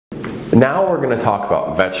Now we're going to talk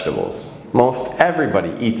about vegetables. Most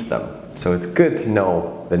everybody eats them, so it's good to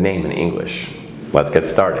know the name in English. Let's get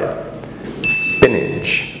started.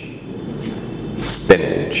 Spinach,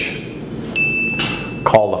 spinach.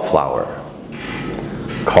 Cauliflower,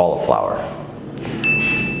 cauliflower.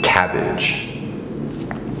 Cabbage,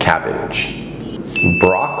 cabbage.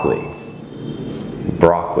 Broccoli,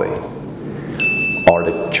 broccoli.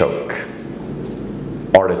 Artichoke,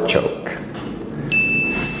 artichoke.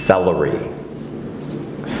 Celery,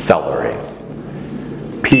 celery.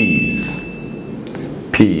 Peas,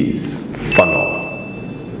 peas. Funnel,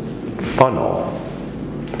 funnel.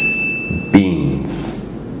 Beans,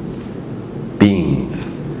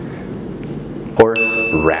 beans.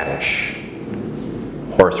 Horseradish,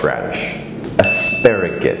 horseradish.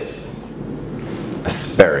 Asparagus,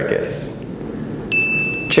 asparagus.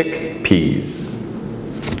 Chickpeas,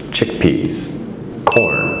 chickpeas.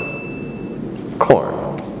 Corn, corn.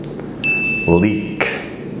 Leek,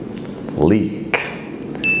 leek.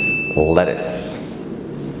 Lettuce,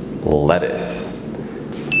 lettuce.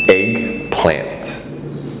 Eggplant,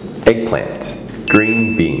 eggplant.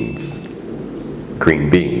 Green beans, green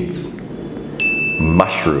beans.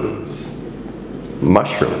 Mushrooms,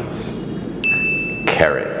 mushrooms.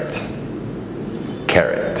 Carrot,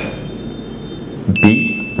 carrot.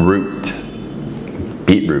 Beetroot,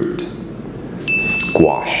 beetroot.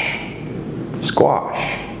 Squash,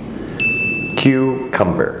 squash.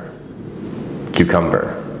 Cucumber,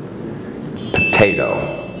 cucumber.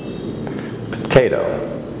 Potato, potato.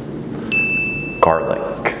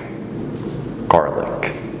 Garlic,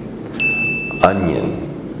 garlic. Onion,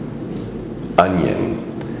 onion.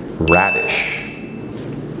 Radish,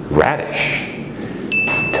 radish.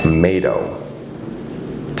 Tomato,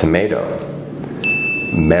 tomato.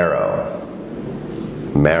 Marrow,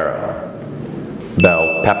 marrow.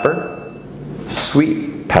 Bell pepper,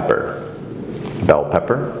 sweet pepper. Bell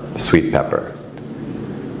pepper, sweet pepper.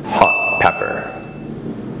 Hot pepper,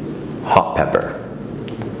 hot pepper.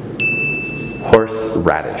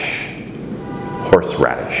 Horseradish,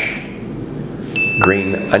 horseradish.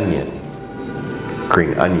 Green onion,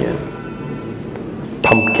 green onion.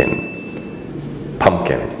 Pumpkin,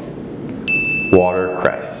 pumpkin.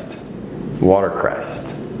 Watercress,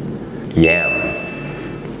 watercress. Yam,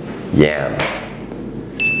 yam.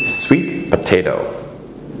 Sweet potato,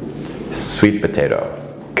 sweet potato.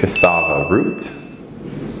 Cassava root,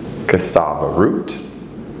 cassava root.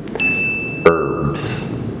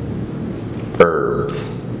 Herbs,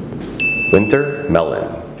 herbs. Winter melon,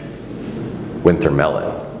 winter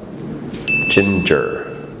melon.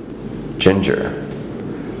 Ginger, ginger.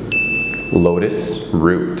 Lotus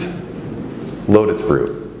root, lotus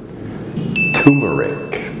root.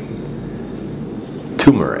 Turmeric,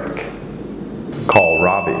 turmeric.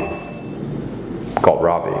 Kohlrabi,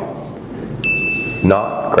 kohlrabi.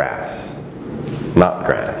 Knotgrass,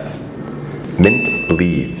 knotgrass. Mint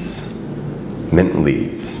leaves, mint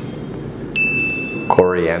leaves.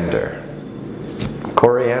 Coriander,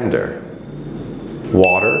 coriander.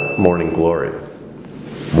 Water morning glory,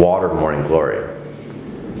 water morning glory.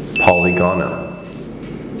 Polygonum,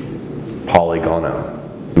 polygonum.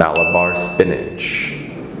 Malabar spinach,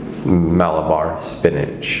 malabar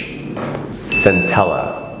spinach.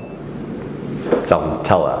 Centella,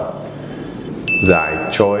 centella. Zai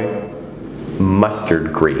choy,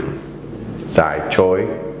 mustard green. Zai choy,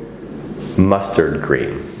 mustard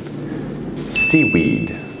green.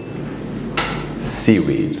 Seaweed,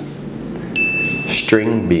 seaweed.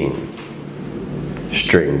 String bean,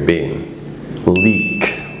 string bean.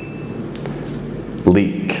 Leek,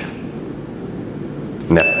 leek.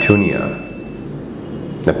 Neptunia,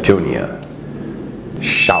 neptunia.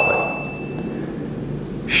 Shallot,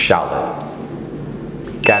 shallot.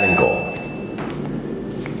 Gadangle,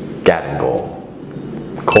 gadangle.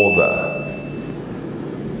 Colza,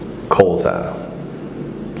 colza.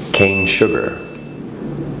 Cane sugar,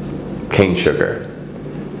 cane sugar.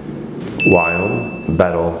 Wild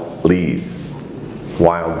betel leaves,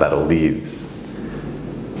 wild betel leaves.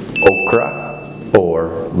 Okra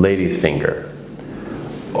or lady's finger,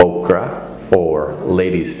 okra or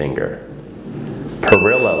lady's finger.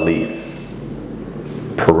 Perilla leaf,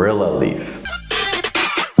 perilla leaf.